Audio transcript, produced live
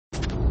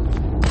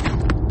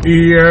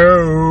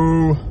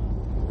Yo,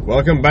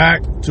 welcome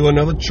back to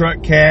another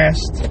truck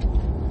cast.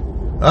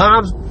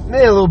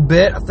 Maybe a little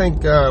bit. I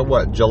think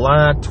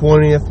July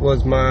 20th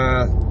was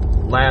my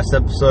last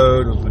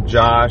episode. It was with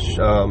Josh.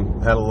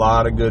 Had a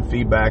lot of good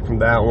feedback from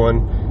that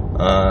one.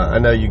 I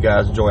know you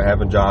guys enjoy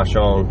having Josh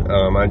on.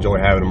 I enjoy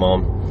having him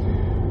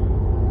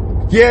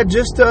on. Yeah,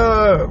 just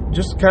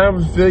kind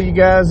of fill you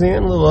guys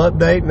in, a little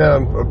update,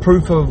 a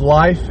proof of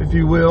life, if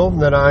you will,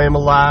 that I am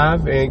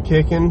alive and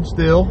kicking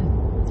still.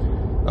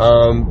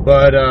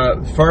 But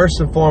first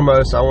and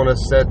foremost, I want to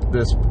set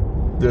this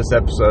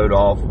episode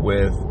off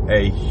with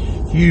a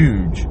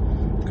huge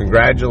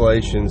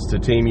congratulations to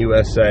Team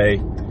USA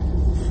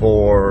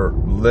for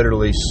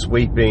literally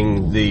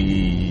sweeping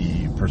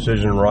the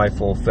Precision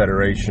Rifle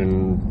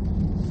Federation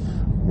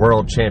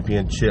World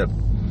Championship.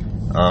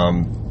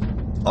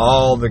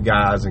 All the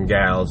guys and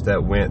gals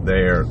that went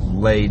there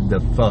laid the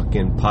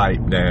fucking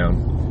pipe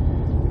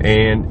down,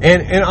 and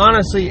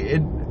honestly,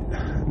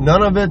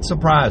 none of it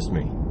surprised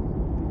me.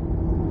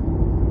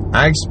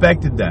 I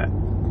expected that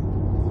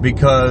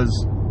because,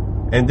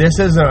 and this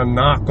isn't a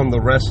knock on the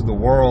rest of the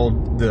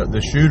world,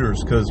 the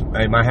shooters, because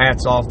hey, my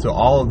hat's off to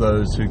all of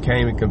those who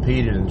came and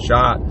competed and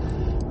shot.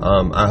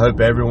 I hope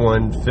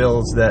everyone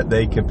feels that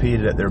they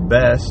competed at their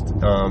best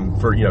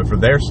for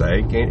their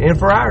sake and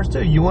for ours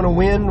too. You want to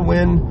win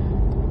when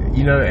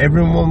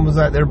everyone was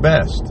at their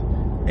best,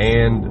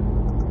 and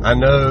I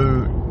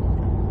know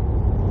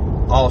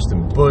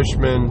Austin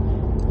Bushman,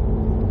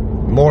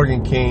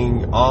 Morgan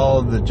King,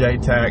 all the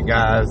JTAC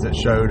guys that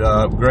showed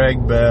up,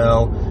 Greg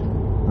Bell,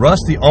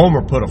 Rusty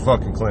Omer put a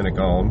fucking clinic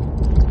on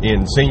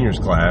in seniors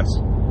class,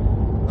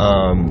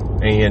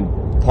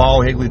 and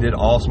Paul Higley did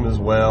awesome as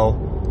well.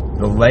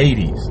 The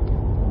ladies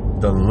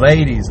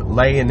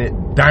laying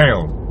it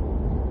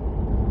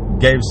down,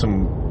 gave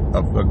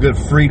a good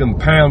freedom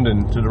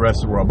pounding to the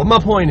rest of the world. But my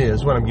point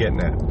is, what I'm getting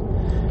at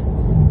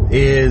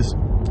is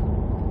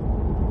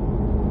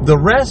the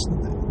rest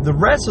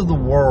of the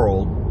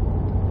world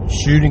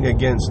shooting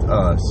against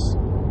us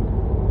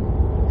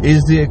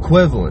is the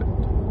equivalent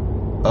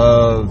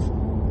of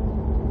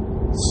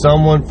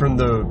someone from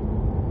the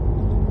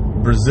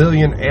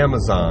Brazilian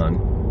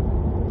Amazon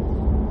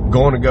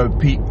going to go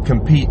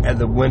compete at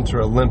the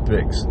Winter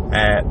Olympics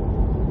at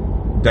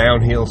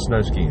downhill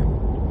snow skiing.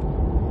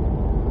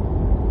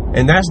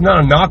 And that's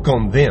not a knock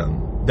on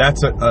them.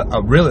 That's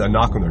really a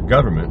knock on their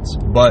governments.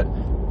 But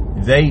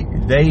they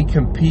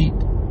compete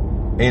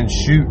and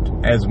shoot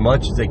as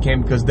much as they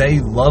can because they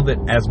love it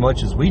as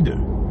much as we do.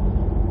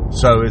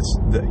 So it's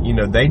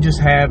they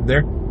just have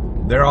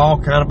they're all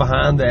kind of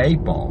behind the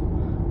eight ball.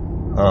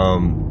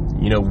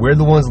 We're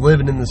the ones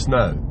living in the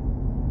snow,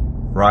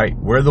 right?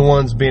 We're the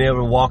ones being able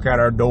to walk out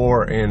our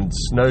door and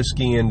snow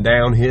skiing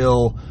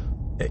downhill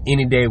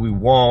any day we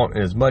want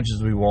and as much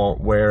as we want,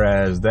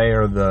 whereas they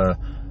are the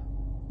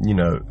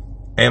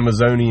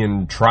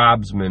Amazonian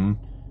tribesmen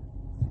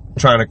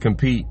trying to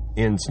compete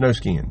in snow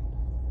skiing.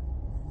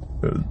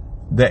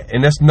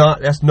 And that's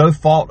no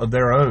fault of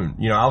their own.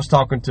 I was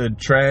talking to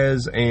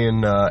Trez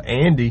and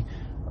Andy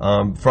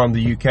from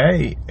the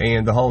UK,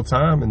 and the whole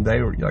time, and they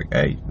were like,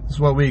 "Hey, this is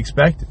what we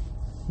expected."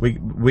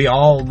 We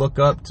all look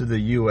up to the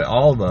U.S.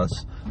 All of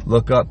us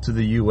look up to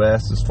the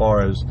U.S. as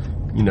far as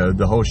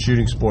the whole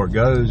shooting sport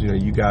goes.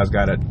 You guys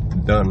got it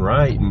done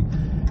right, and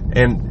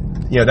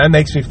that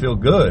makes me feel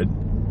good,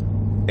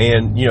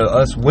 and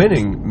us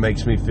winning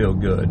makes me feel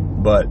good.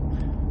 But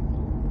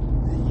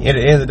at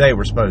the end of the day,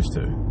 we're supposed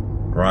to.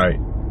 Right.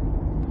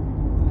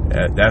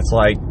 That's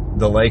like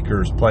the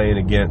Lakers playing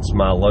against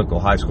my local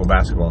high school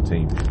basketball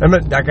team.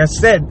 Like I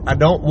said, I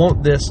don't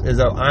want this as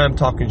though I'm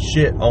talking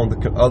shit on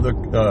the other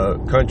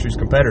countries'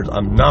 competitors.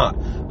 I'm not.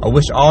 I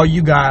wish all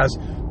you guys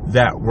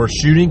that were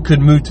shooting could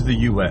move to the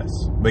U.S.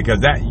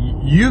 because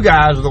you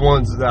guys are the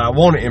ones that I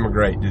want to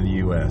immigrate to the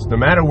U.S. No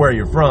matter where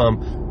you're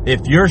from,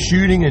 if you're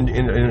shooting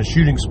in a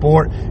shooting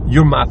sport,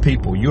 you're my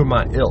people. You're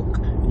my ilk.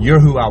 You're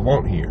who I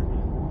want here.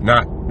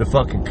 Not the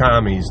fucking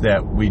commies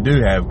that we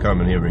do have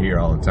coming over here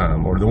all the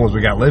time, or the ones we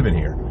got living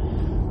here.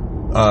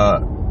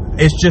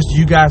 It's just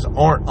you guys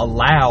aren't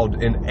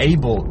allowed and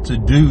able to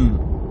do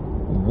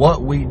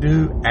what we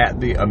do at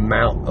the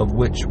amount of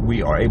which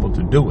we are able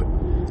to do it.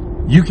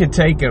 You can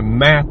take a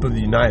map of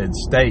the United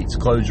States,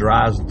 close your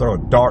eyes and throw a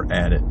dart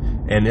at it,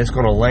 and it's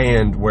going to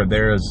land where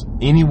there's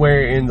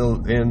anywhere in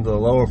the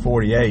lower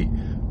 48.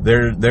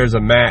 There's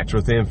a match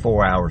within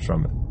 4 hours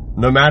from it.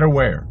 No matter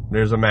where,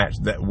 there's a match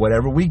that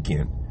whatever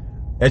weekend.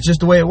 That's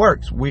just the way it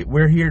works.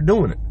 We're here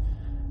doing it.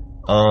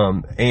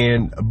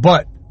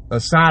 But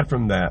aside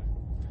from that,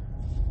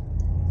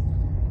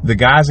 the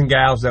guys and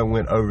gals that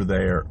went over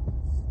there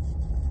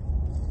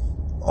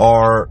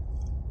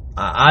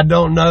I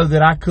don't know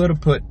that I could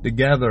have put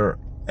together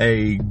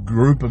a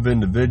group of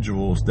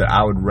individuals that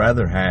I would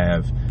rather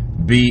have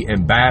be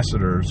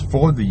ambassadors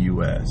for the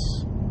U.S.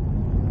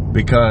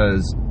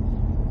 because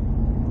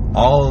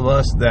all of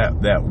us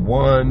that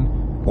won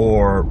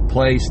or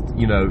placed,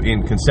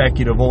 in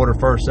consecutive order,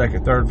 first,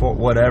 second, third, fourth,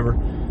 whatever,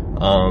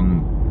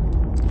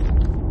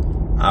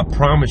 I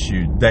promise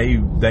you,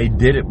 they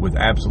did it with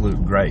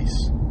absolute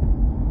grace.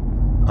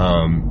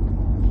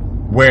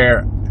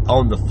 Where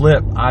on the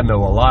flip, I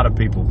know a lot of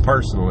people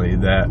personally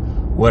that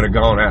would have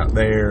gone out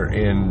there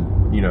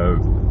and, you know,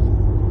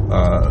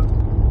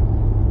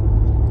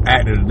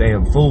 acted a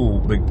damn fool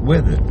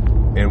with it.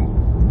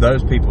 And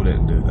those people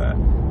didn't do that.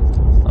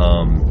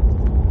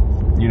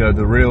 You know,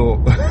 the real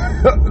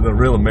the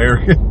real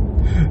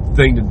American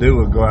thing to do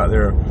would go out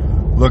there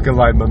looking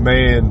like my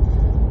man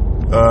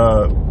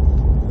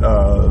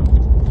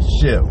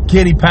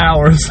Kenny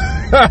Powers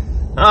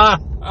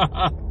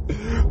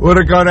would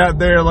have gone out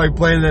there like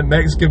playing that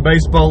Mexican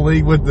baseball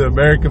league with the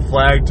American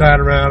flag tied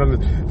around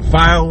him,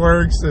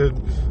 fireworks,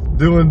 and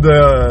doing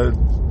the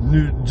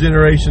new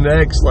Generation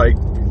X, like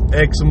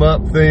X 'em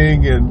up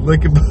thing and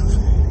licking.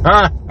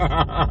 I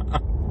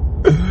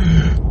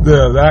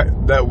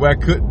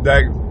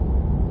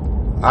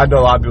know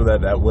a lot of people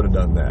that would have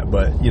done that,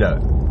 but you know,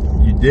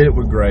 you did it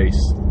with grace.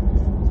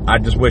 I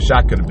just wish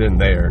I could have been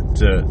there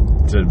to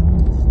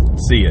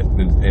see it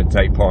and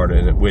take part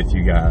in it with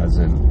you guys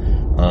and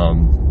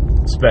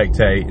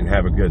spectate and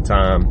have a good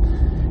time.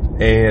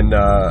 And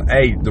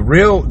hey, the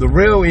real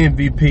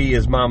MVP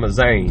is Mama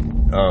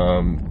Zane,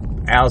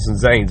 Allison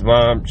Zane's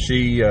mom.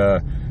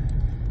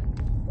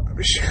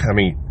 I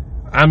mean,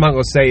 I'm not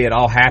going to say it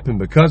all happened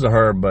because of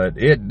her, but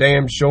it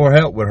damn sure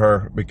helped with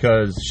her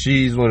because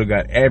she's the one who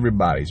got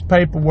everybody's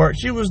paperwork.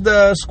 She was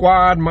the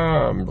squad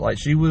mom. Like,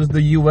 she was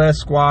the U.S.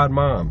 squad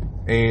mom.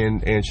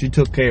 And she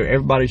took care of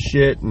everybody's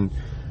shit and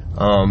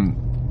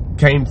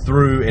came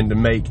through and to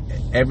make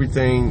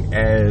everything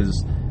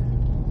as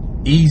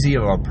easy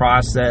of a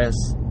process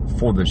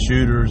for the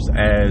shooters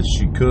as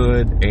she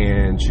could.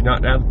 And she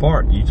knocked it out of the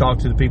park. You talk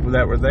to the people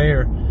that were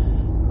there.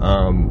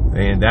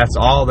 And that's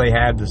all they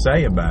had to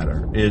say about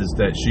her is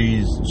that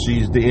she's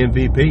the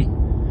MVP.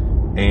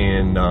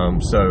 And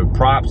so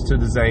props to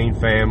the Zane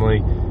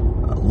family.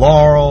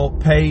 Laurel,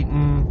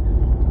 Peyton.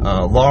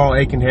 Laurel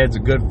Aikenhead's a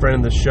good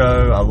friend of the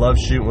show. I love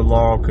shooting with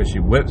Laurel because she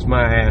whips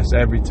my ass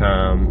every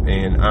time,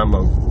 and I'm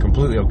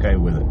completely okay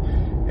with it.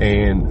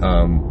 And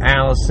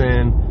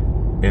Allison,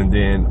 and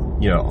then,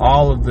 you know,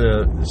 all of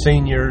the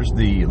seniors,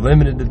 the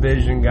limited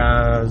division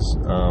guys,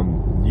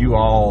 you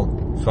all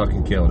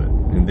fucking killed it.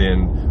 And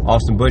then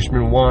Austin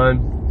Bushman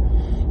won.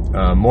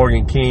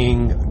 Morgan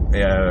King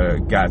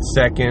got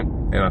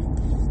second, and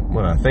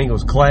I think it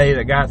was Clay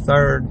that got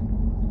third.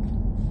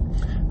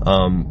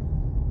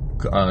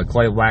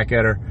 Clay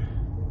Blackadder.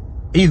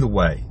 Either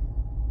way,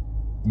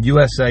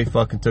 USA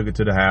fucking took it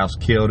to the house,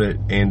 killed it,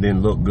 and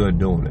then looked good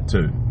doing it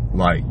too.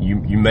 Like,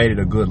 you made it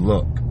a good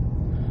look.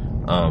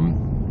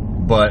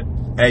 But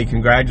hey,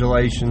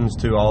 congratulations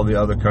to all the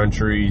other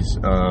countries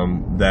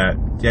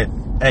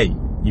hey,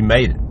 you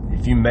made it.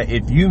 If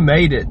you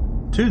made it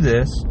to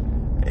this,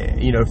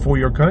 you know, for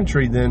your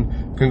country,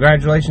 then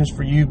congratulations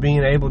for you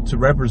being able to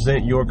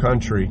represent your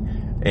country,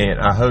 and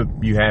I hope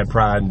you had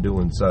pride in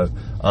doing so.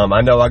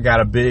 I know I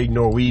got a big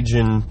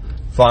Norwegian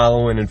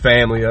following and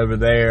family over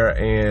there,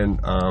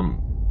 and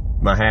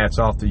my hat's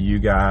off to you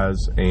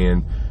guys.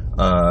 And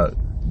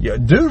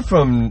dude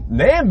from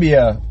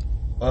Nambia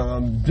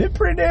did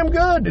pretty damn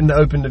good in the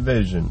open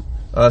division.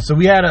 So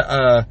we had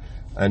a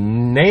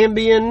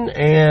Nambian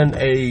and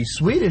a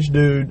Swedish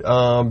dude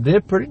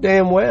did pretty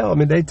damn well. I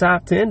mean, they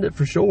top 10'd it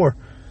for sure.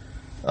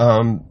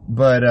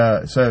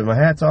 But so my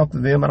hat's off to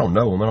them. I don't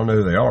know them. I don't know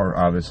who they are,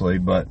 obviously,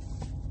 but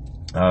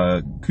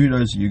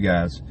kudos to you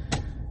guys.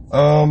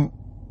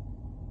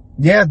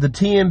 Yeah, the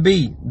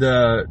TMB,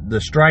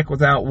 the strike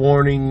without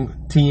warning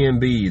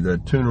TMB, the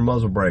tuner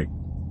muzzle brake,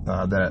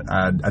 that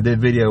I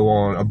did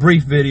a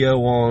brief video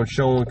on,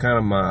 showing kind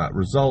of my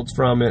results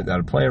from it.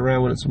 I'd play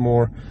around with it some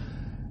more.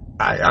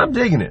 I'm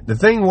digging it. The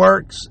thing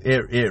works.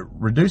 It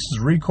reduces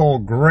recoil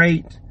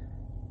great.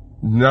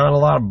 Not a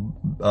lot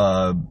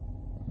of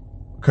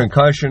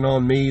concussion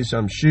on me, so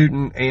I'm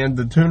shooting, and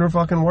the tuner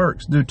fucking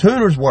works. Dude,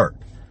 tuners work.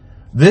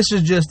 This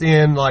is just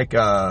in like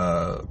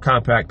a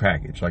compact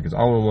package, like it's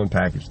all-in-one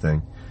package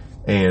thing,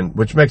 and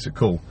which makes it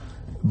cool.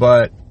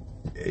 But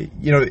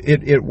you know,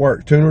 it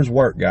works. Tuners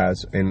work,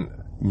 guys. And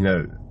you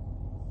know,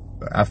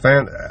 I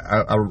found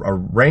a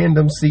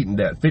random seating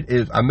depth.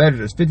 I measured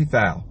it as 50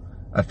 thou.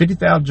 A 50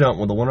 thou jump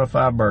with a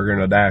 105 burger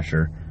and a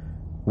dasher,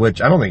 which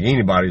I don't think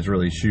anybody's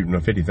really shooting a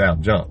 50 thou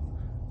jump.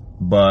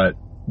 But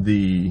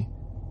the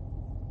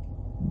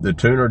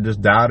tuner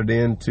just dialed it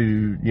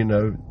into, you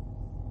know,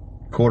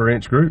 1/4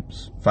 inch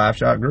groups,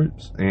 5-shot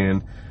groups,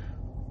 and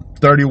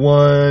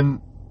 31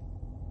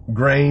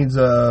 grains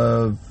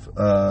of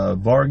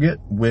Varget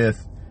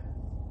with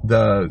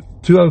the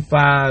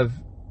 205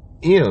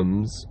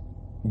 M's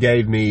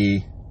gave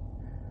me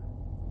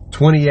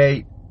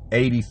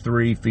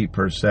 2883 feet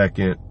per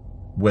second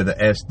with an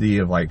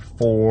SD of like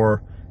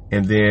 4.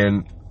 And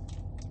then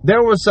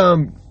there was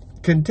some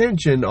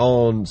contention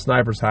on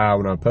Sniper's High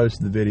when I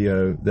posted the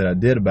video that I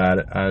did about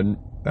it.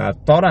 I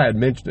thought I had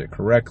mentioned it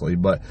correctly,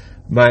 but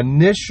my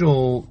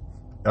initial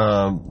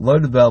low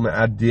development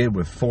I did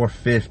with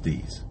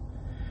 450s,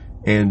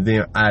 and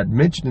then I had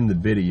mentioned in the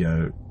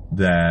video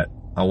that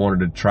I wanted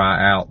to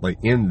try out, like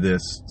in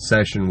this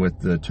session with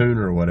the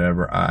tuner or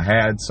whatever, I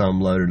had some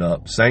loaded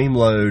up, same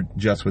load,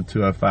 just with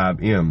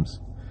 205Ms.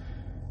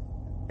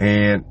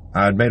 And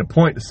I had made a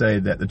point to say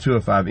that the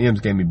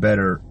 205Ms gave me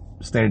better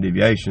standard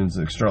deviations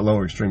and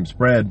lower extreme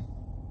spread.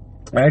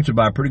 Actually,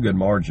 by a pretty good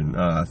margin.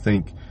 I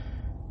think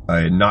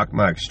I knocked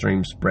my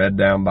extreme spread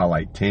down by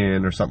like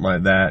 10 or something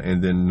like that,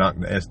 and then knocked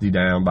the SD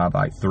down by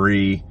like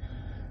 3.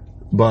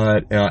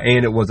 But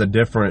and it was a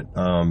different,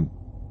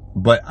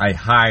 but a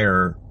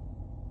higher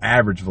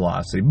average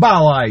velocity by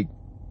like,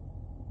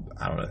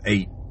 I don't know,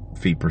 8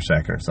 feet per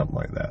second or something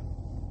like that.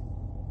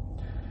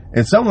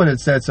 And someone had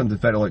said something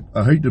like,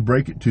 I hate to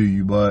break it to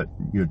you, but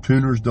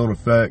tuners don't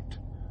affect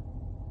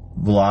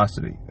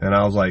velocity. And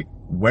I was like,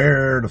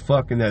 where the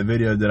fuck in that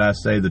video did I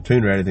say the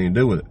tuner had anything to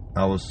do with it?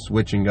 I was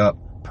switching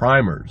up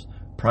primers.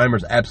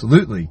 Primers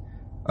absolutely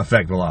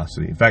affect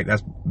velocity. In fact,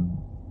 that's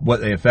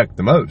what they affect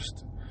the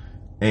most.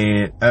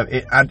 And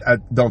I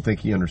don't think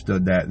he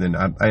understood that. And then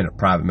I ended up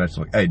private messaging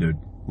like, hey dude,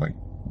 like,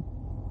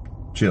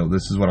 chill,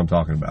 this is what I'm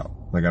talking about.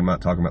 Like, I'm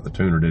not talking about the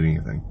tuner did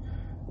anything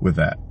with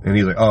that. And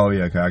he's like, oh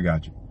yeah, okay, I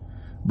got you.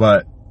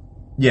 But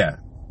yeah,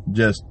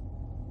 just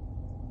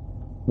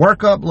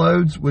work up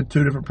loads with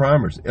 2 different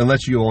primers,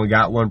 unless you only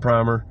got one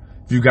primer.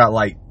 If you got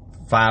like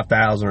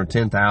 5,000 or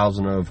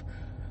 10,000 of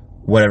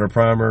whatever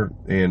primer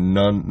and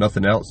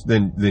nothing else,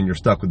 then you're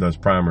stuck with those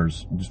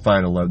primers. Just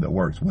find a load that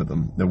works with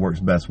them, that works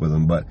best with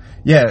them. But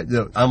yeah,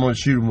 I'm going to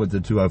shoot them with the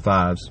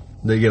 205s.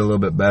 They get a little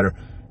bit better,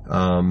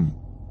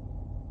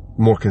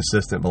 more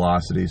consistent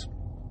velocities.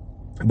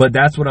 But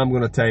that's what I'm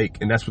going to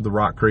take, and that's with the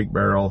Rock Creek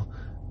barrel.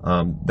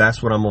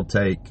 That's what I'm going to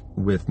take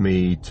with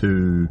me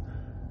to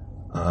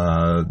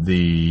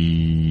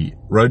the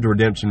Road to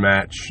Redemption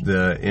match,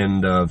 the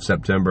end of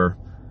September.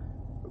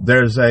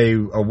 There's a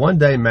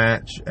one-day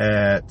match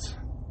at,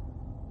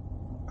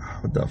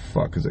 what the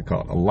fuck is it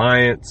called?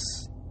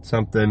 Alliance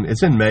something.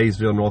 It's in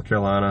Maysville, North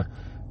Carolina.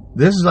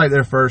 This is like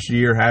their first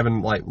year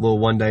having like little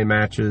one-day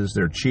matches.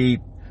 They're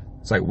cheap.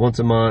 It's like once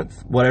a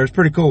month, whatever. It's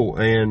pretty cool.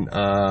 And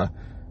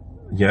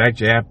you know,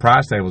 actually have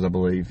prize tables, I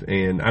believe.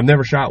 And I've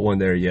never shot one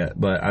there yet,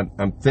 but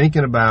I'm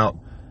thinking about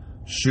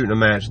shooting a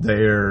match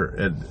there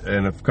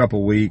in a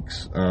couple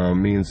weeks.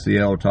 Me and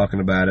CL were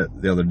talking about it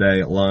the other day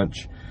at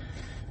lunch.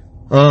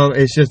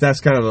 It's just, that's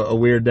kind of a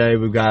weird day.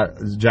 We've got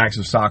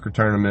Jackson's soccer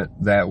tournament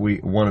that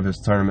week, one of his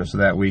tournaments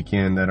that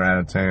weekend that are out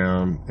of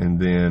town, and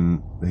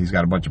then he's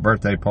got a bunch of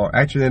birthday parties.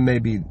 Actually, then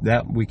maybe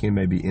that weekend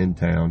may be in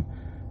town.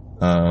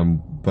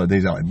 But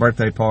these are like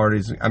birthday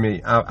parties. I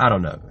mean, I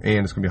don't know.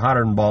 And it's going to be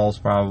hotter than balls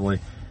probably.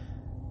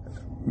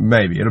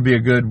 Maybe. It'll be a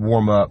good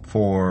warm up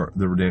for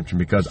the Redemption,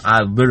 because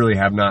I literally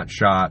have not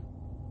shot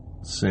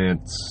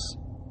since,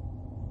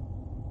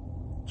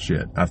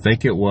 shit, I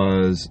think it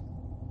was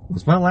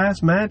my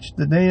last match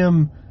the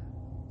damn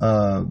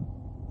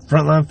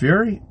Frontline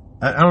Fury?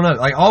 I don't know.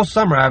 Like all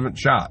summer I haven't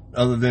shot,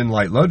 other than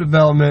like low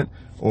development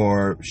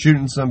or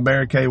shooting some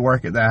barricade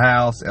work at the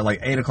house at like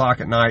 8 o'clock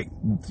at night,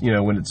 you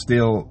know, when it's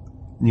still,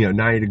 you know,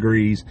 90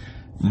 degrees,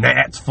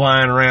 gnats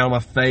flying around my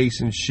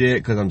face and shit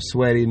because I'm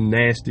sweaty and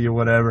nasty or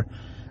whatever.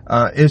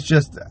 It's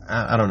just,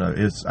 I don't know.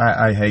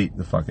 I hate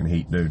the fucking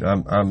heat, dude.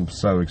 I'm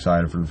so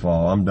excited for the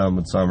fall. I'm done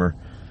with summer.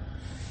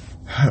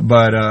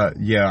 But,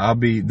 yeah,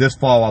 this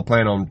fall I'll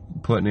plan on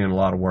putting in a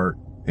lot of work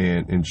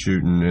and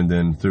shooting, and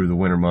then through the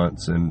winter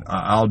months, and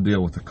I'll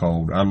deal with the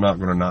cold. I'm not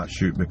going to not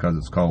shoot because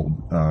it's cold.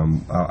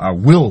 I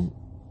will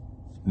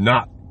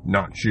not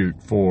shoot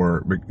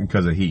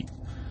because of heat.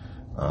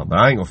 But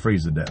I ain't going to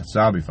freeze to death, so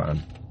I'll be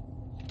fine.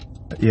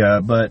 Yeah,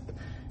 but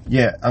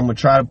yeah, I'm going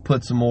to try to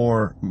put some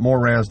more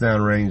rounds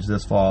down range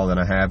this fall than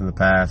I have in the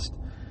past.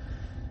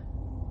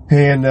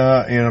 And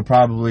it'll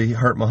probably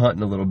hurt my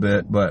hunting a little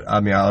bit, but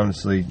I mean, I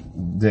honestly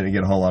didn't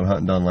get a whole lot of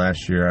hunting done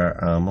last year.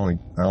 I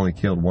only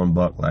killed 1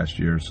 buck last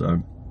year, so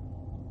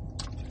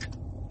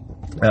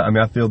I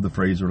mean, I filled the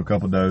freezer with a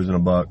couple does and a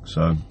buck.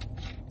 So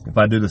if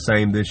I do the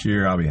same this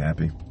year, I'll be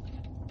happy.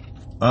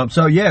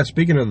 So yeah,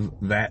 speaking of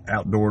that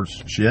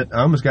outdoors shit, I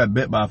almost got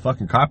bit by a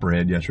fucking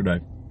copperhead yesterday.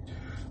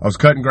 I was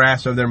cutting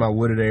grass over there in my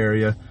wooded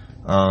area,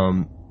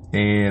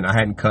 and I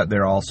hadn't cut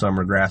there all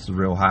summer. Grass was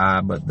real high,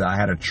 but I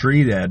had a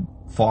tree that had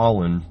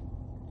fallen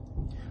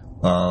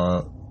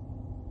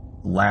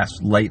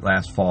late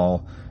last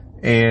fall,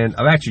 and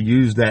I've actually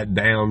used that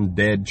down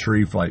dead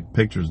tree for like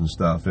pictures and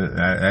stuff. It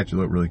actually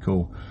looked really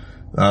cool,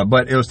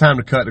 but it was time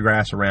to cut the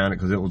grass around it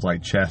because it was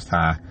like chest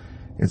high.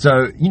 And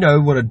so, you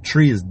know, when a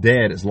tree is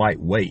dead, it's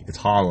lightweight, it's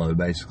hollow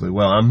basically.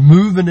 Well, I'm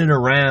moving it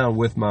around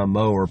with my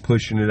mower,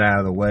 pushing it out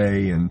of the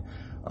way, and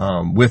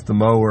with the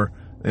mower,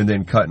 and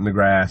then cutting the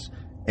grass,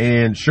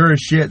 and sure as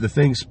shit, the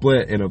thing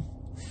split, and a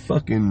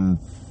fucking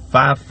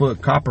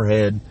 5-foot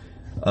copperhead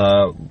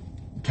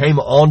came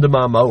onto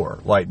my mower,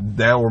 like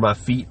down where my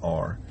feet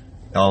are,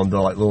 on the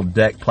like little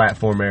deck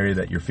platform area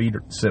that your feet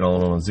sit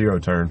on a zero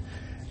turn.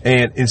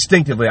 And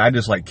instinctively, I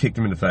just like kicked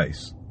him in the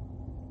face.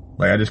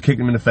 Like I just kicked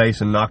him in the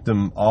face and knocked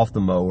him off the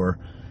mower,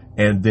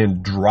 and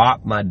then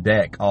dropped my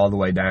deck all the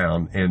way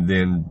down, and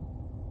then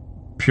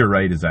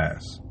pureed his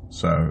ass.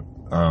 So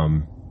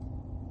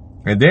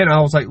And then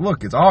I was like,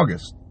 look, it's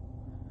August.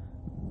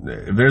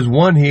 If there's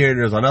one here,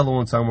 there's another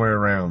one somewhere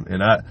around.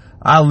 And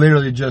I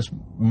literally just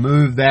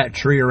moved that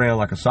tree around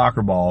like a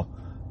soccer ball,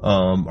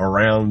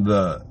 around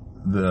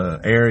the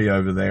area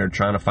over there,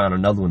 trying to find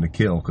another one to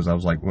kill. Cause I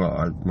was like,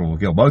 well, we'll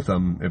kill both of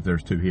them if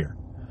there's two here.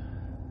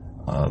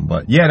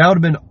 But yeah, that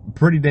would have been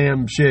pretty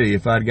damn shitty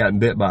if I'd gotten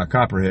bit by a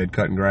copperhead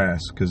cutting grass.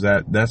 Cause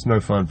that's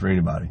no fun for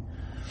anybody.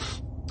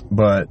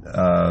 But,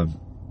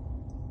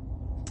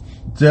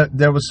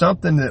 there was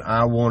something that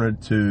I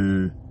wanted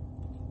to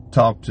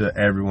talk to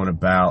everyone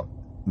about,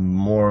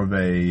 more of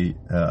a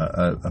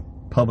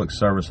public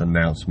service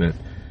announcement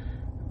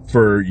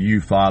for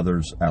you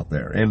fathers out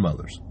there and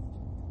mothers.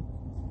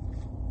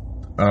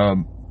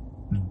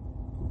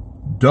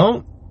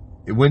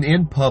 When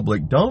in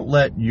public, don't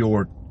let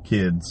your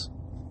kids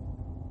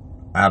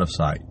out of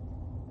sight.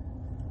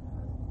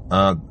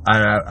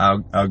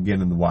 I'll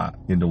get into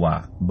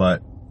why,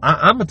 but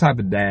I'm the type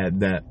of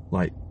dad that,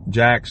 like,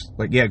 Jack's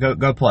like, yeah,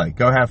 go play,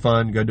 go have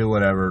fun, go do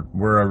whatever.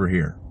 We're over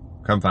here.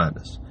 Come find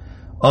us.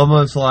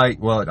 Almost like,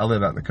 well, I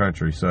live out in the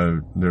country, so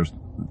there's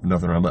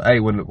nothing wrong. But hey,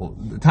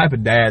 the type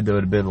of dad that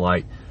would have been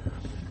like,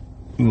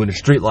 when the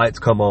street lights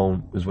come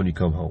on is when you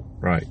come home,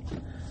 right?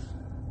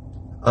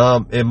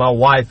 And my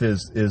wife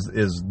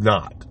is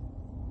not.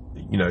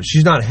 You know,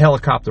 she's not a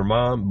helicopter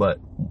mom, but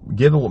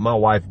given what my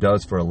wife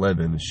does for a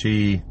living,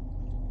 she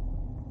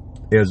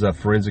is a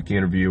forensic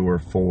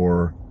interviewer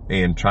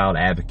and child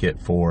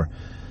advocate for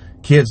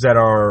kids that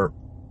are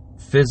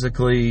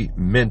physically,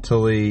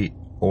 mentally,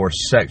 or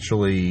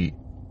sexually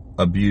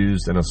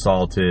abused and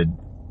assaulted,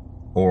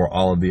 or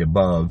all of the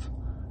above.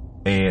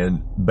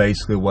 And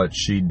basically what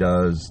she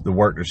does, the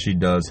work that she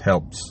does,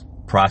 helps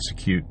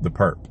prosecute the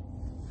perp.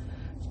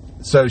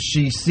 So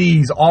she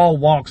sees all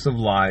walks of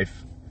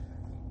life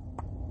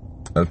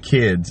of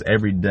kids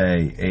every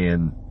day,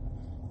 and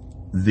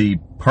the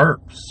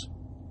perps,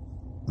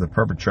 the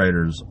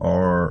perpetrators,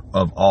 are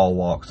of all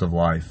walks of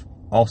life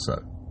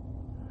also.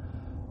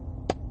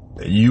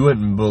 You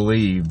wouldn't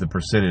believe the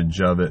percentage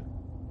of it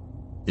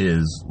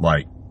is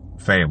like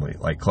family,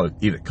 like close,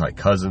 even like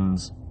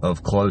cousins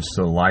of close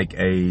to like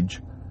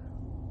age,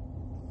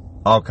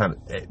 all kind of,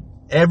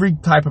 every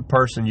type of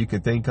person you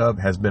can think of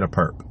has been a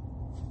perp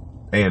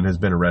and has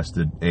been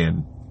arrested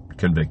and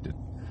convicted.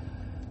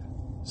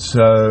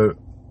 So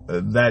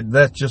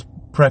let's just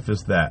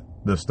preface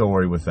the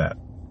story with that.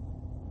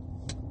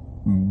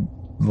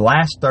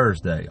 Last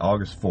Thursday,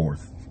 August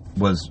 4th,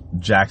 was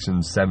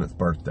Jackson's 7th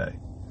birthday.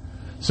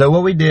 So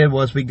what we did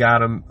was we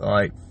got him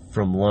like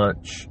from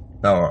lunch,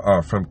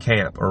 or from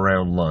camp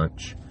around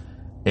lunch,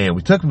 and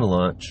we took him to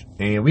lunch,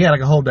 and we had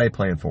like a whole day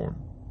planned for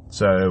him.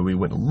 So we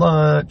went to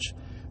lunch,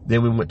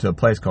 then we went to a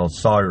place called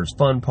Sawyer's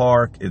Fun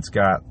Park. It's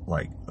got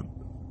like a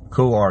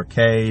cool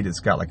arcade.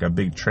 It's got like a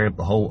big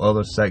the whole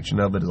other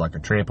section of it is like a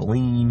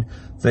trampoline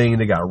thing.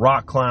 They got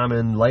rock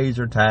climbing,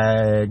 laser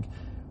tag,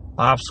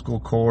 obstacle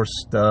course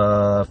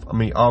stuff. I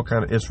mean, all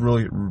kind of, it's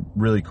really,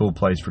 really cool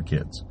place for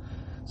kids.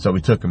 So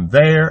we took him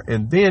there,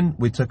 and then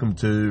we took him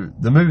to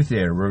the movie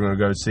theater. We're going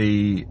to go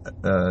see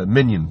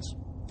Minions.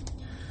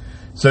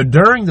 So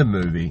during the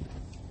movie,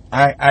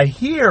 I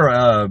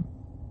hear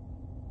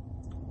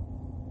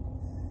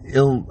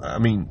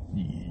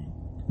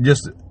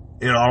just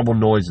inaudible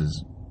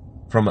noises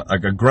from a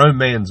grown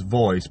man's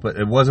voice, but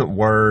it wasn't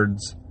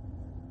words.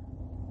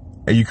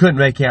 And you couldn't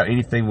make out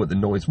anything what the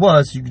noise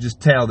was. You could just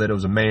tell that it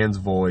was a man's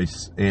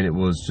voice, and it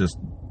was just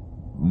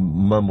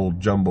mumble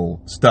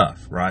jumble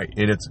stuff, right?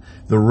 And it's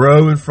the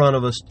row in front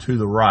of us to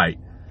the right.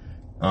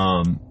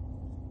 And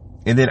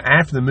then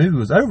after the movie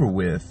was over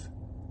with,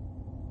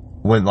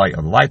 when like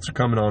the lights are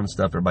coming on and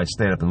stuff, everybody's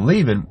standing up and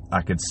leaving,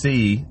 I could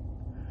see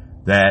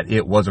that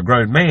it was a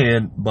grown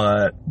man,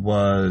 but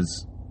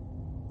was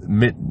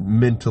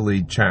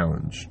mentally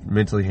challenged,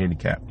 mentally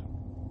handicapped.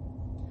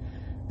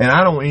 And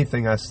I don't want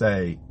anything I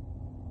say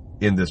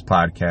in this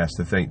podcast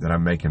to think that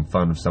I'm making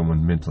fun of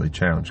someone mentally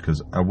challenged,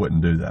 because I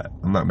wouldn't do that.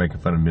 I'm not making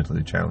fun of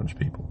mentally challenged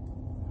people.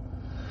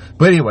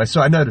 But anyway,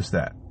 so I noticed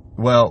that.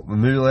 Well, the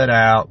movie let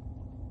out,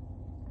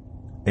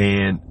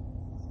 and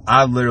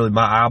I literally,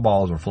 my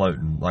eyeballs were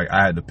floating. Like,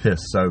 I had to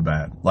piss so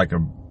bad. Like a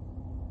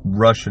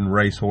Russian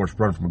racehorse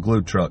run from a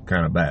glue truck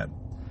kind of bad.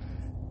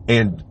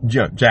 And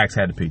Jax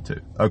had to pee too.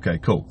 Okay,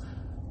 cool.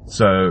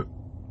 So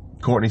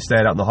Courtney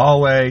stayed out in the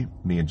hallway.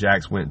 Me and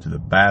Jax went to the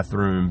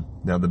bathroom.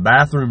 Now, the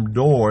bathroom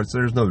door, so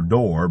there's no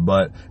door,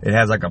 but it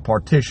has like a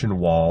partition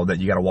wall that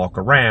you got to walk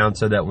around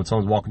so that when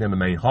someone's walking down the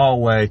main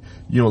hallway,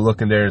 you don't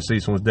look in there and see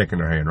someone's dick in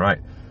their hand, right?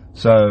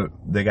 So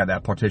they got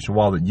that partition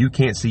wall that you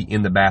can't see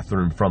in the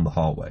bathroom from the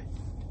hallway.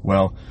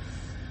 Well,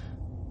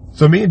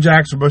 so me and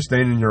Jax are both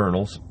standing in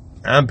urinals.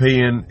 I'm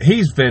peeing.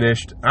 He's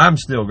finished. I'm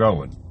still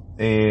going.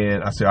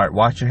 And I say, all right,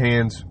 wash your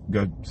hands.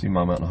 Go see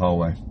Mom out in the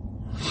hallway.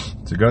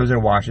 So he goes there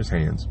and washes his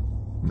hands.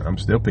 I'm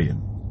still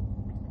peeing.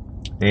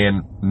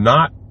 And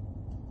not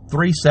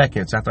 3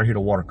 seconds after I hear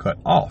the water cut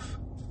off,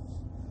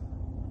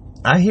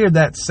 I hear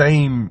that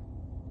same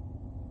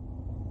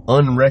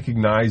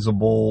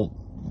unrecognizable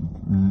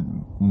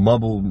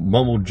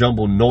mumble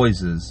jumble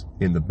noises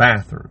in the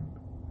bathroom.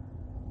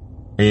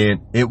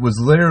 And it was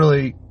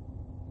literally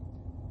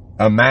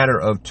a matter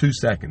of 2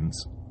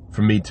 seconds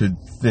for me to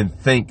then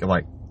think,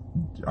 like,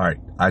 all right,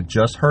 I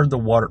just heard the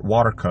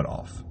water cut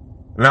off.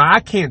 Now, I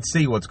can't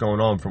see what's going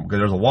on because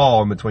there's a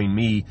wall in between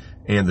me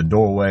and the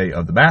doorway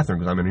of the bathroom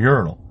because I'm in a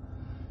urinal.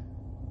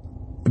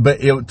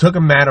 But it took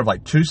a matter of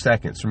like 2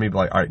 seconds for me to be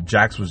like, all right,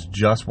 Jax was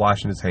just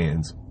washing his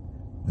hands.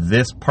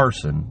 This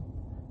person,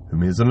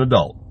 whom is an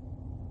adult,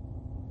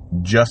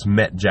 just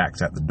met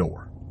Jax at the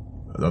door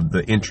of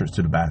the entrance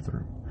to the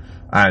bathroom.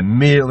 I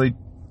immediately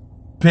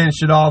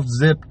pinched it off,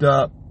 zipped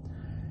up,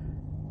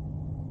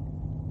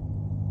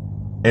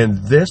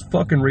 and this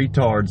fucking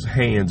retard's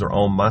hands are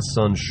on my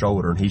son's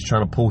shoulder, and he's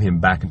trying to pull him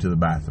back into the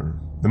bathroom.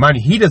 Now, mind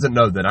you, he doesn't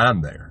know that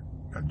I'm there.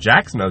 Now,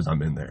 Jax knows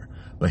I'm in there,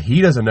 but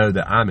he doesn't know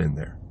that I'm in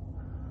there.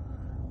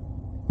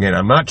 And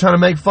I'm not trying to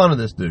make fun of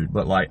this dude,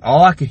 but like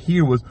all I could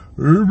hear was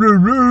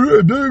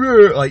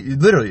like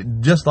literally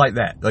just like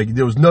that. Like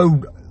there was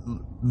no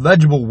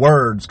legible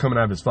words coming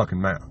out of his fucking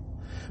mouth.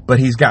 But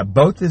he's got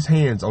both his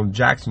hands on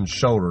Jackson's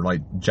shoulder,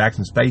 like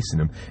Jackson's facing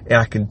him,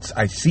 and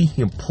I see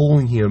him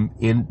pulling him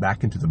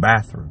back into the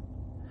bathroom.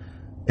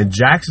 And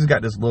Jackson's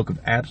got this look of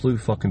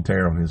absolute fucking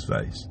terror on his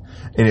face.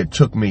 And it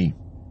took me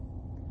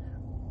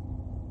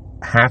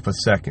half a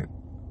second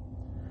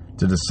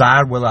to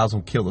decide whether I was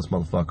gonna kill this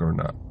motherfucker or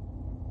not.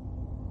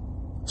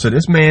 So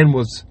this man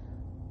was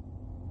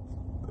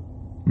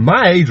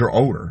my age or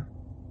older,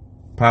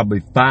 probably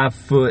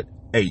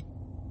 5'8",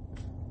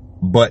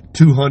 but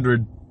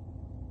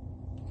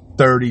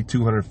 230,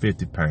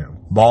 250 pounds,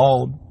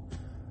 bald,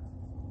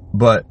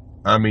 but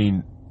I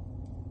mean,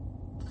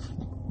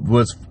 he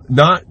does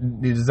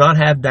not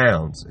have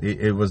Downs.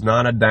 It was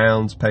not a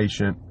Downs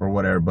patient or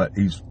whatever, but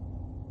he's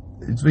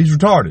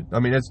retarded. I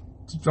mean, that's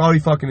all he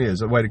fucking is.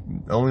 The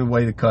only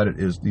way to cut it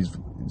is he's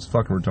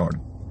fucking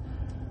retarded.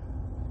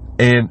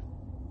 And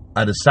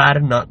I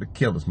decided not to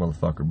kill this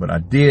motherfucker, but I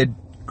did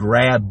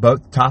grab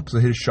both tops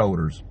of his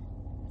shoulders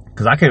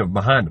because I came up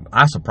behind him.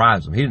 I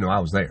surprised him. He didn't know I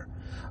was there.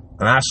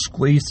 And I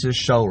squeezed his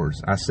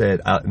shoulders. I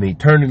said, and he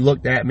turned and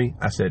looked at me.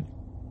 I said,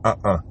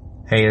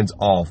 hands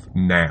off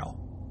now.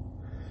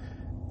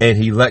 And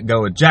he let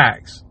go of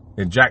Jax,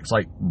 and Jax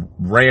like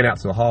ran out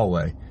to the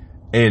hallway.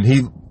 And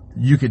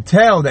you could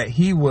tell that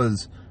he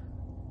was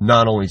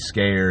not only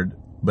scared,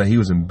 but he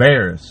was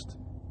embarrassed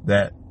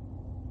that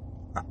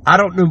I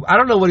don't know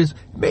what he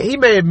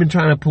may have been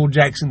trying to pull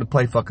Jackson to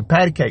play fucking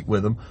patty cake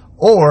with him,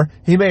 or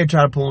he may have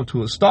tried to pull him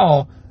to a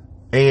stall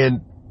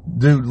and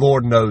do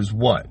Lord knows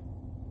what.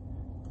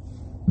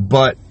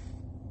 But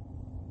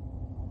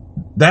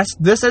this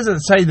doesn't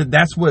say that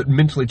that's what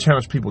mentally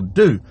challenged people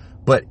do,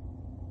 but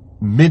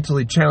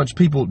mentally challenged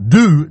people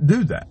do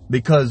that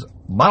because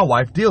my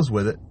wife deals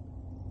with it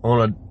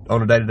on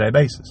a day-to-day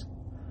basis.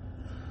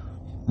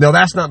 Now,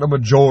 that's not the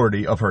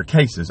majority of her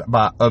cases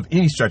of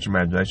any stretch of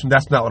imagination.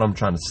 That's not what I'm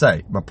trying to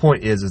say. My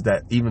point is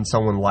that even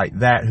someone like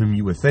that, whom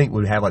you would think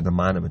would have like the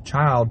mind of a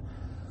child,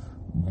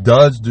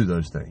 does do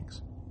those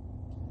things.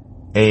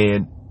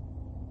 And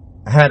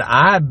had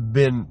I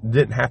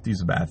didn't have to use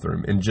the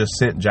bathroom and just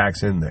sent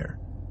Jax in there,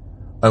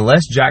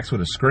 unless Jax would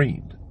have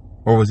screamed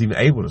or was even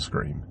able to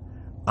scream,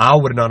 I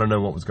would not have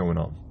known what was going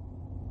on.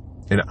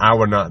 And I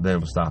would not be able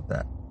to stop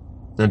that.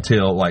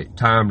 Until like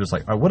time just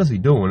like, oh, what is he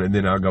doing? And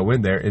then I'll go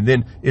in there, and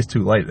then it's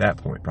too late at that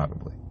point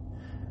probably.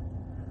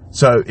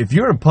 So if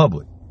you're in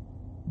public,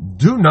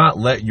 do not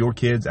let your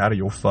kids out of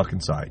your fucking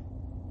sight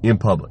in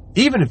public,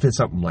 even if it's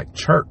something like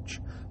church,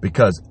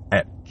 because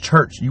at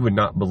church you would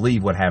not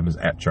believe what happens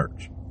at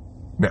church.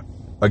 Now,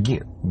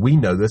 again, we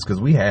know this because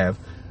we have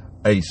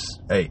a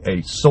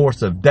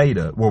source of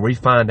data where we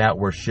find out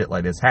where shit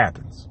like this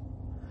happens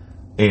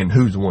and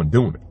who's the one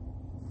doing it.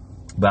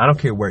 But I don't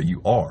care where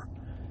you are.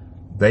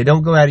 They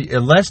don't go out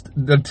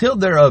until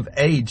they're of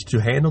age to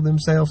handle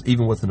themselves,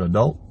 even with an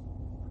adult,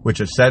 which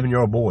a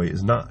 7-year-old boy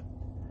is not.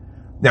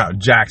 Now,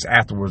 Jax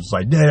afterwards was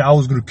like, Dad, I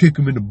was going to kick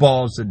him in the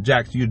balls. Said,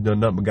 Jax, you'd done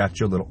nothing but got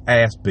your little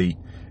ass beat.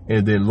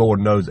 And then Lord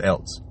knows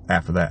else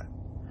after that.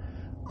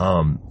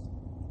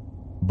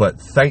 But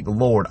thank the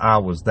Lord I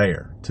was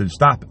there to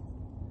stop it.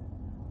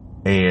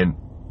 And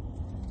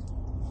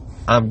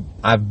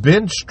I've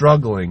been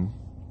struggling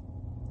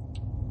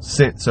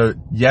so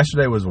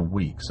yesterday was a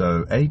week,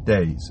 so 8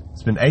 days.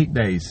 It's been 8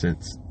 days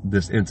since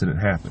this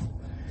incident happened.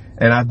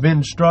 And I've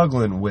been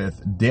struggling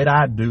with, did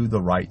I do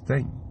the right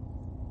thing?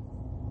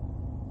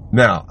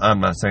 Now, I'm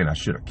not saying I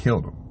should have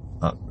killed him.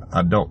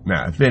 I don't.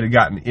 Now, if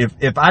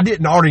I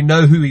didn't already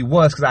know who he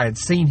was because I had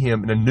seen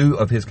him and I knew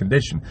of his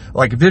condition,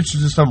 like if this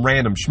was just some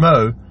random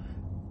schmo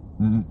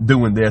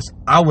doing this,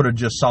 I would have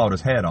just sawed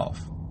his head off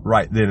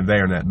right then and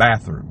there in that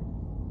bathroom.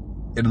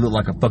 It looked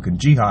like a fucking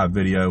jihad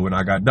video when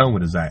I got done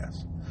with his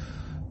ass.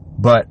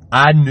 But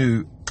I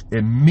knew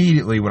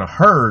immediately when I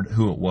heard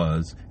who it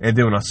was, and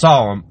then when I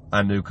saw him,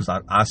 I knew because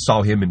I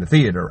saw him in the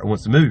theater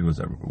once the movie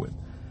was over with.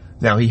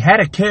 Now, he had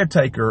a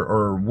caretaker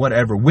or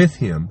whatever with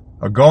him,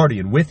 a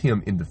guardian with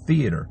him in the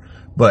theater,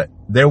 but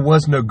there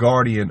was no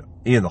guardian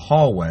in the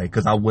hallway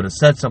because I would have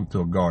said something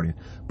to a guardian.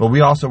 But we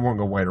also weren't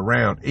going to wait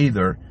around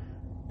either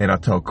And I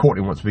told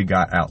Courtney once we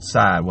got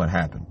outside what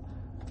happened.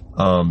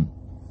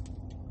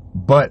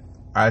 But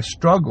I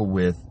struggle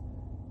with,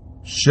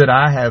 should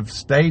I have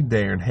stayed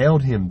there and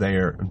held him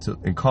there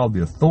and called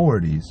the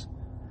authorities?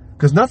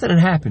 Because nothing had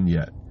happened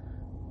yet.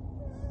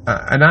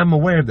 And I'm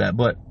aware of that,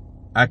 but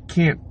I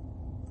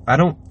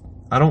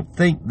don't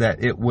think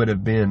that it would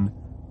have been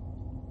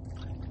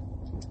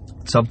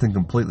something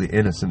completely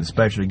innocent,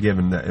 especially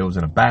given that it was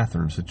in a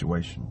bathroom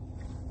situation.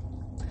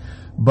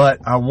 But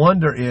I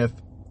wonder if,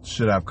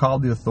 should I have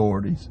called the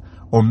authorities,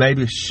 or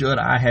maybe should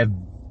I have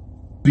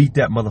beat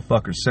that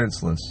motherfucker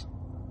senseless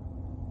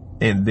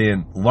and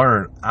then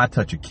learn I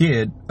touch a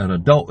kid, an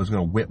adult is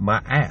going to whip my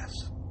ass.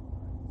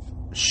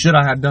 Should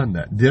I have done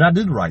that? Did I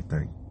do the right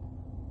thing?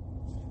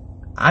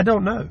 I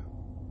don't know.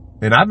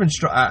 And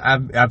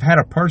I've had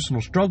a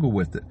personal struggle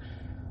with it,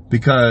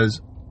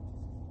 because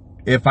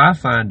if I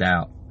find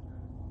out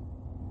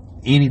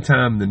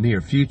anytime in the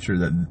near future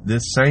that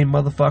this same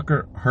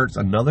motherfucker hurts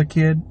another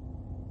kid,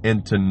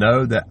 and to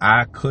know that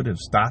I could have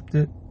stopped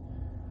it,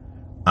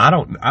 I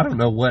don't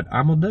know what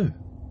I'm gonna do.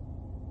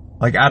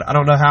 Like, I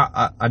don't know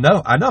how. I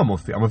know I'm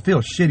gonna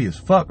feel shitty as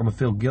fuck. I'm gonna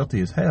feel guilty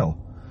as hell.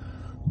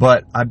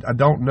 But I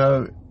don't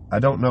know. I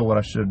don't know what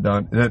I should have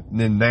done. And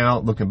then now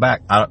looking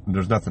back,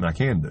 there's nothing I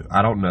can do.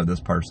 I don't know this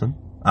person.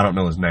 I don't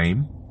know his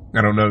name.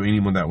 I don't know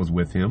anyone that was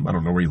with him. I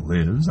don't know where he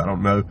lives. I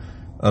don't know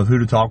of who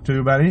to talk to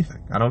about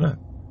anything. I don't know.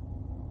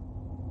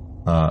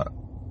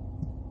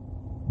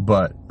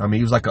 But I mean,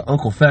 he was like an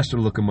Uncle Fester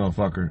looking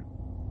motherfucker,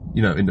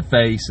 you know, in the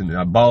face, and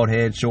a bald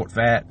head, short,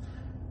 fat.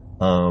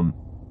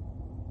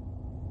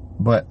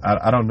 But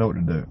I don't know what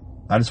to do.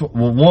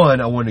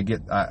 One, I want to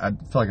get, I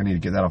feel like I need to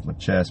get that off my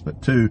chest.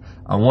 But two,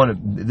 I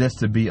wanted this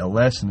to be a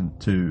lesson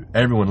to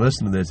everyone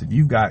listening to this. If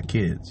you've got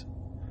kids,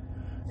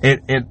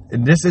 and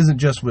this isn't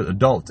just with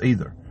adults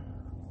either.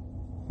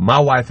 My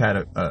wife had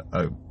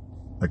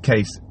a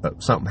case,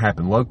 something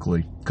happened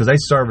locally, because they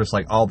service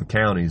like all the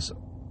counties,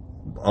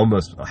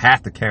 almost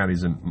half the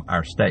counties in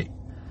our state.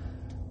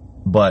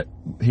 But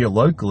here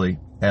locally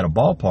at a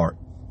ballpark,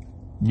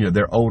 you know,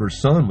 their older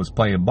son was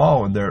playing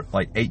ball, and their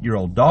like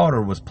 8-year-old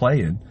daughter was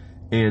playing,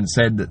 and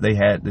said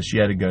that she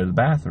had to go to the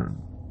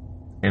bathroom,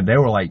 and they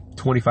were like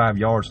 25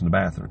 yards from the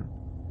bathroom,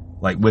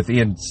 like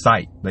within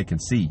sight, they can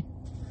see.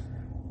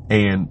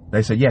 And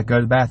they said, yeah, go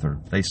to the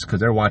bathroom. Because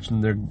they're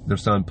watching their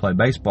son play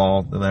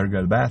baseball. They let her go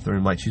to the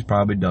bathroom like she's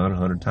probably done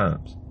 100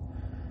 times.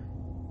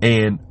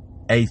 And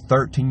a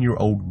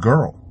 13-year-old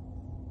girl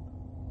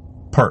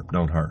perped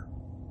on her.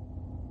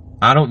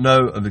 I don't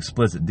know of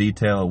explicit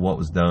detail of what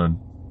was done,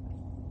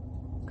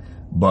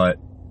 but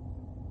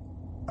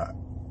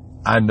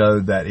I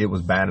know that it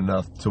was bad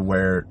enough to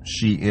where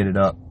she ended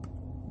up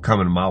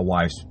coming to my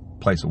wife's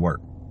place of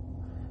work.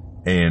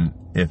 And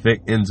if it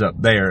ends up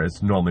there,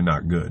 it's normally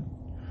not good.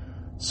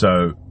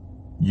 So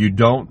you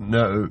don't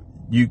know,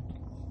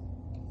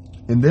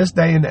 in this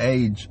day and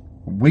age,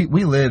 we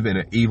live in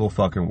an evil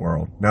fucking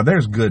world. Now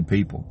there's good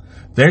people.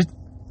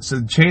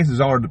 So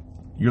chances are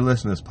you're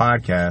listening to this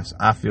podcast,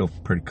 I feel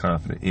pretty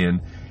confident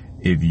in,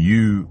 if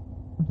you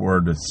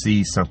were to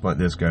see something like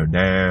this go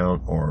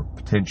down, or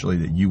potentially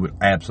that you would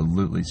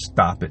absolutely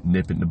stop it,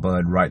 nip it in the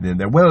bud right then and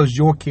there. Well, it's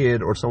your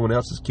kid or someone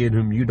else's kid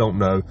whom you don't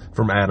know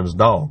from Adam's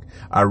dog.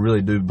 I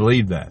really do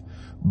believe that.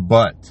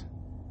 But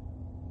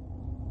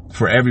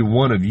for every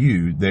one of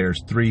you,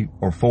 there's 3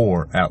 or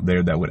 4 out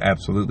there that would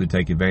absolutely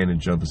take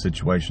advantage of a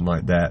situation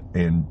like that,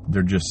 and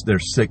they're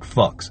sick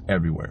fucks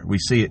everywhere. We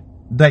see it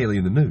daily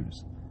in the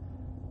news.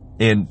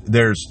 And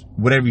there's,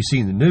 whatever you see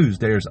in the news,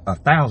 there's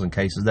 1,000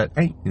 cases that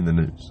ain't in the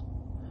news.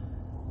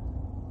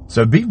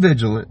 So be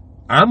vigilant.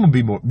 I'm going to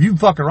be more, you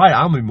fucking right,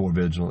 I'm going to be more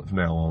vigilant from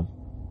now on.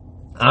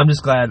 I'm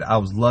just glad I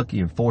was lucky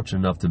and fortunate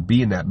enough to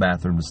be in that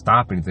bathroom to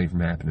stop anything from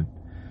happening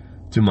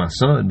to my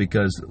son,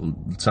 because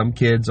some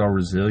kids are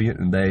resilient,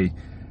 and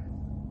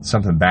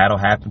something bad will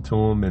happen to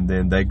them, and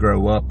then they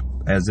grow up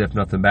as if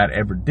nothing bad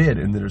ever did.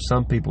 And there's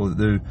some people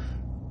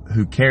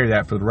who carry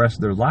that for the rest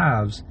of their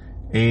lives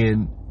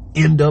and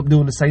end up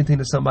doing the same thing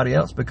to somebody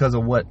else because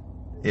of what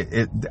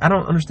I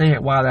don't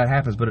understand why that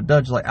happens, but it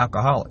does, like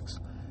alcoholics.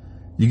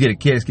 You get a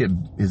kid that's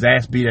getting his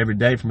ass beat every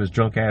day from his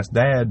drunk ass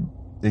dad,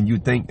 and you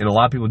think, and a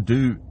lot of people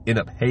do end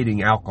up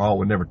hating alcohol,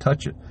 would never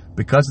touch it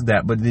because of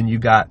that. But then you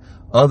got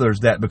others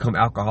that become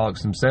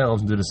alcoholics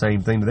themselves and do the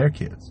same thing to their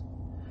kids.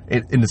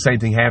 And the same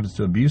thing happens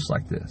to abuse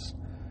like this.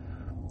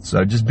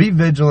 So just be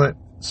vigilant.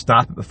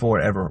 Stop it before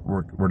it ever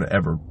were to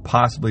ever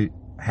possibly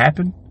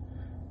happen.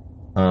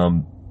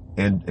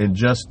 And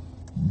just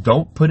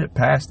don't put it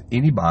past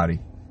anybody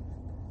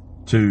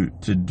to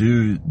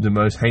do the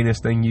most heinous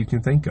thing you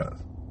can think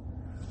of.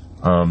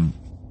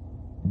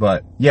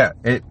 But yeah,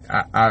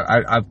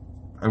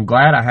 I'm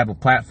glad I have a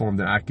platform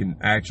that I can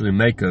actually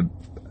make a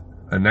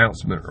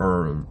announcement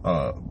or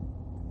a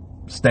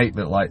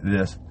statement like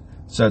this,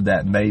 so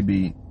that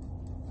maybe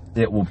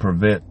it will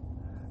prevent,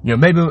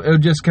 maybe it'll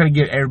just kind of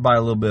give everybody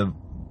a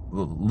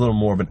little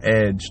more of an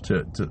edge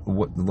to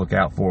what to look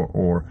out for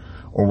or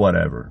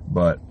whatever.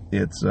 But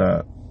it's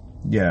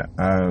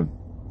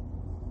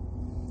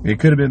it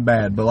could have been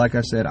bad, but like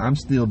I said, I'm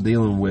still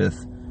dealing with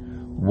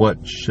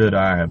what should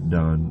I have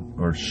done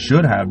or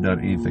should have done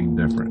anything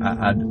different?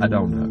 I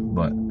don't know,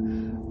 but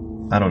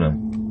I don't know.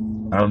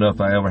 I don't know if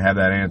I ever have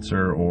that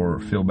answer or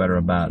feel better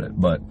about it.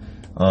 But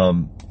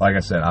like I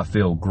said, I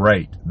feel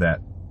great that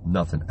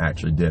nothing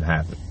actually did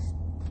happen.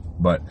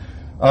 But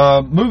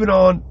moving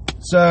on.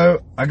 So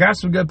I got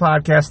some good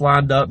podcasts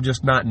lined up,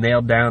 just not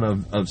nailed down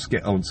on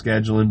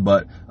scheduling.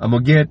 But I'm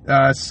going to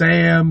get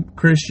Sam,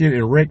 Christian,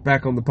 and Rick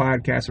back on the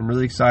podcast. I'm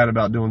really excited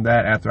about doing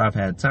that after I've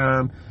had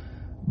time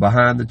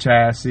behind the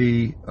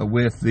chassis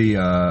with the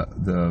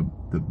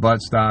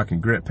buttstock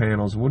and grip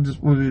panels. We'll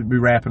be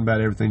rapping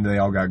about everything they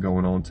all got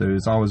going on too.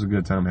 It's always a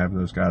good time having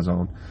those guys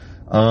on.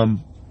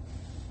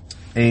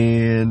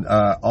 And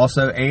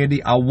also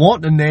Andy, I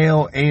want to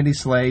nail Andy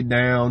Slade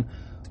down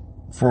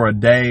for a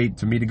day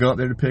to me to go up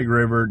there to Pig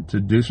River to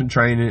do some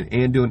training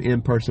and do an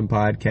in-person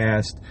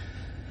podcast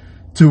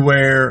to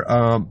where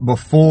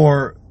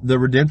before the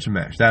redemption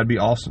match. That'd be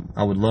awesome.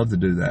 I would love to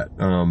do that.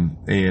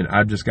 And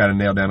I've just got to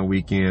nail down a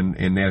weekend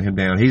and nail him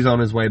down. He's on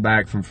his way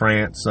back from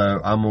France,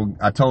 so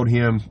I told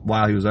him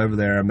while he was over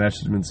there, I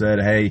messaged him and said,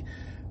 hey,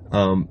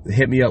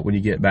 hit me up when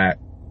you get back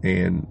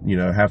and,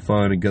 have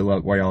fun and good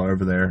luck while y'all are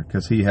over there,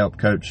 because he helped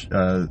coach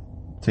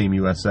Team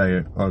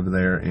USA over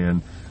there,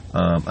 and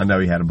I know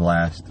he had a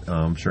blast.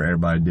 I'm sure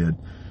everybody did.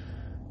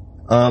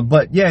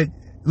 But yeah,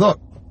 look,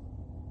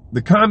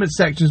 the comment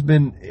section's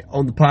been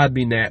on the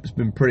Podbean app. It's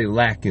been pretty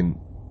lacking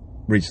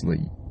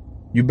recently.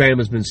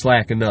 Bama's been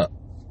slacking up.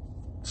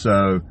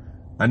 So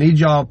I need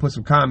y'all to put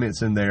some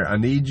comments in there. I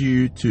need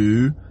you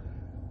to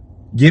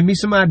give me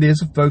some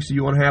ideas of folks that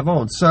you want to have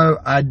on. So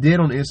I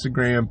did on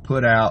Instagram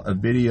put out a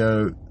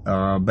video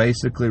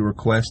basically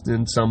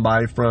requesting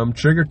somebody from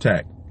Trigger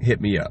Tech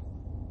hit me up.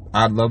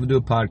 I'd love to do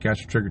a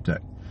podcast with Trigger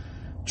Tech.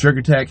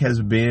 Trigger Tech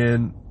has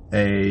been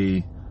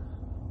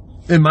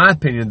in my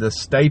opinion, the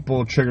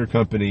staple trigger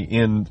company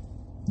in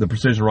the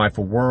precision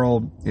rifle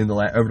world over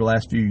the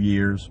last few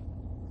years,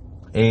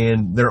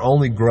 and they're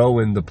only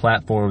growing the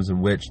platforms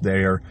in which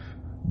they're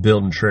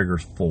building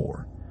triggers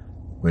for,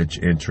 which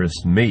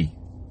interests me,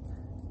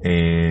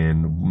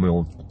 and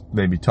we'll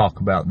maybe talk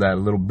about that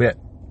a little bit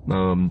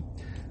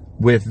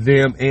with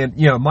them. And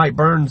Mike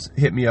Burns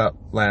hit me up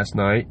last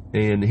night,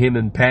 and him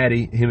and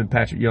Patrick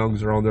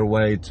Youngs are on their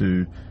way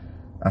to,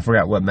 I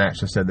forgot what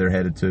match I said they're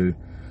headed to.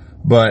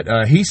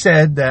 But he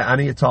said that I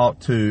need to talk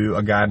to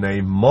a guy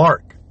named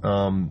Mark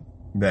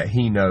that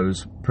he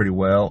knows pretty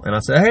well. And I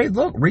said, hey,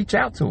 look, reach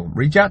out to him.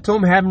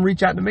 Have him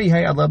reach out to me.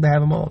 Hey, I'd love to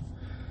have him on.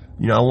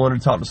 I wanted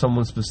to talk to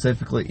someone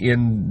specifically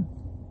in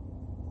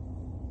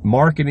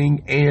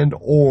marketing and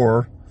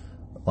or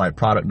like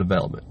product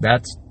development.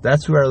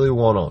 That's who I really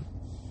want on.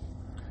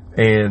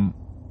 And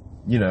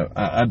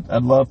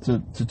I'd love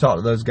to talk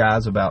to those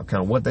guys about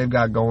kind of what they've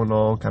got going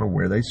on, kind of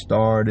where they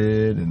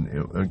started,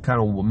 and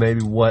kind of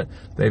maybe what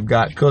they've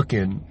got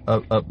cooking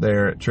up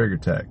there at Trigger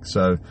Tech.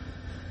 So,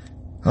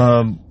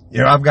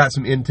 I've got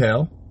some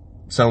intel.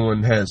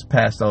 Someone has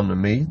passed on to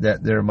me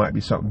that there might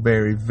be something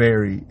very,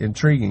 very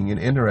intriguing and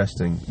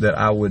interesting that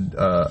I would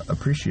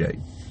appreciate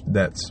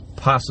that's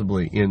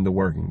possibly in the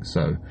working.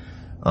 So,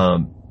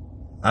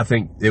 I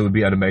think it would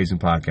be an amazing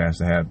podcast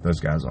to have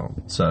those guys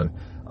on. So,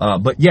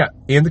 but yeah,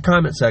 in the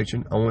comment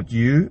section, I want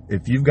you,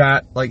 if you've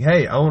got like,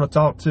 hey, I want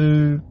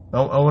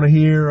to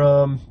hear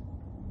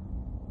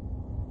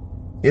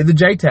the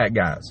JTAC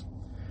guys.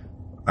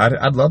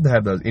 I'd love to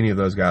have any of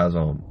those guys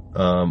on.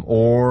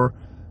 Or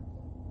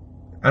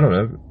I don't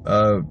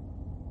know,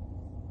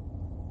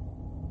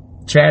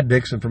 Chad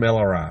Dixon from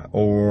LRI,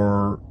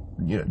 or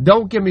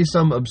don't give me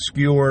some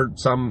obscure,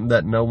 some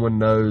that no one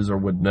knows or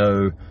would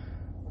know.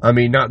 I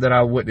mean, not that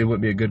it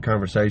wouldn't be a good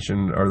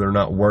conversation or they're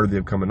not worthy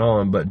of coming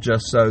on, but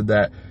just so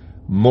that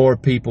more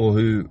people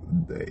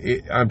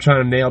I'm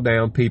trying to nail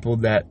down people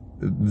that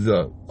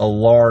a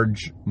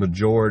large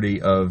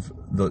majority of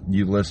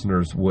you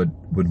listeners would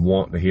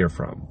want to hear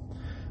from.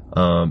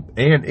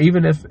 And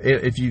even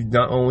if you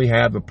not only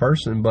have a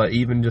person, but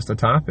even just a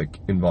topic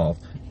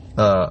involved,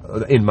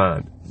 in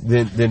mind,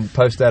 then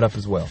post that up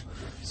as well.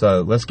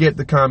 So let's get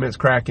the comments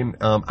cracking.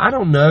 I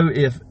don't know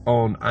if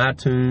on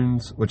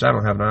iTunes, which I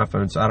don't have an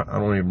iPhone, so I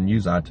don't even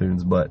use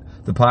iTunes, but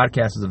the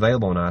podcast is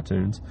available on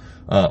iTunes,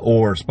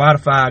 or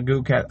Spotify,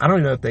 Google Cast. I don't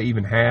even know if they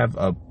even have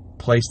a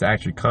place to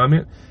actually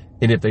comment.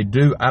 And if they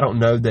do, I don't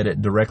know that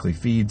it directly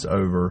feeds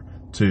over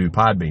to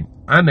Podbean.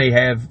 I may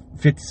have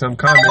 50-some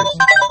comments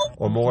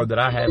or more that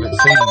I haven't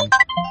seen.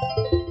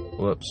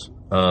 Whoops.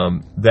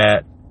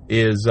 That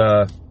is...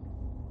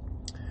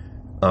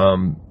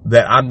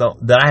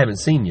 that I haven't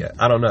seen yet.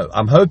 I don't know.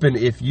 I'm hoping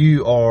if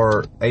you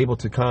are able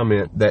to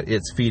comment that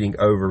it's feeding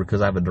over,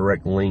 because I have a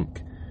direct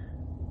link.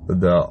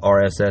 The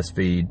RSS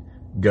feed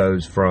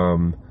goes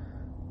from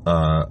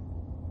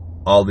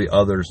all the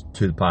others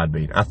to the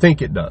Podbean. I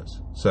think it does.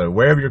 So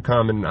wherever you're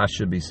commenting, I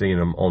should be seeing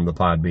them on the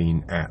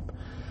Podbean app.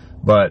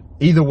 But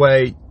either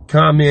way,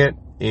 comment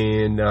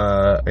and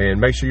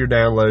make sure you're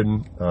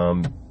downloading.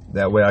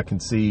 That way I can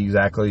see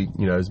exactly,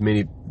 as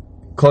many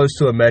close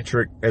to a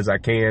metric as I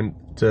can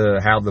to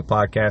how the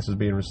podcast is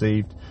being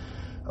received.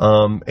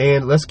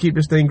 And let's keep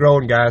this thing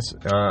growing, guys.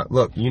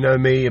 Look, you know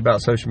me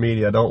about social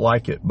media. I don't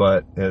like it,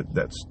 but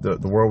that's the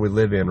world we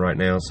live in right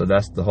now. So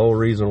that's the whole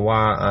reason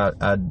why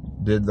I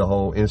did the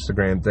whole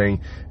Instagram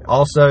thing.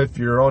 Also, if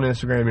you're on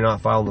Instagram, you're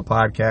not following the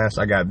podcast,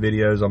 I got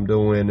videos I'm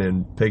doing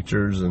and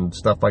pictures and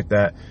stuff like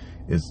that.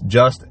 It's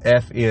just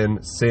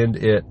FN send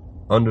it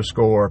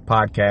 _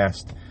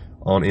 podcast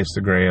on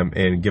Instagram,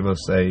 and give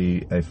us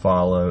a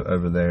follow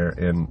over there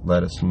and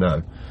let us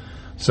know.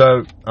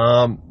 So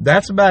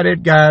that's about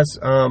it, guys.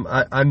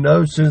 I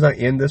know as soon as I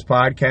end this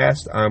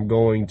podcast, I'm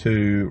going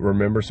to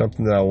remember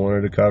something that I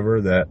wanted to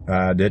cover that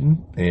I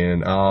didn't,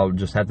 and I'll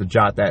just have to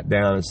jot that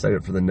down and save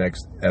it for the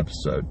next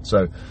episode.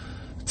 So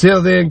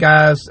till then,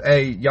 guys,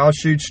 hey, y'all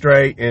shoot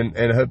straight, and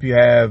I hope you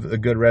have a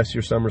good rest of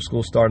your summer.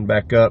 School starting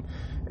back up,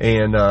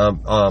 and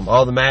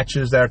all the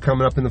matches that are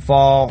coming up in the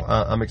fall,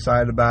 I'm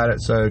excited about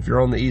it. So if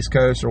you're on the East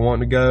Coast or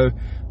wanting to go,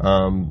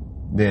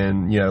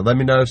 then, let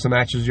me know some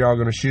matches y'all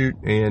going to shoot,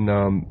 and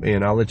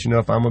I'll let you know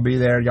if I'm going to be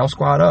there. Y'all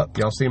squad up.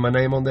 Y'all see my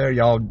name on there,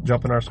 y'all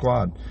jump in our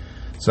squad.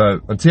 So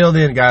until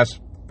then, guys,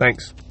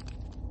 thanks.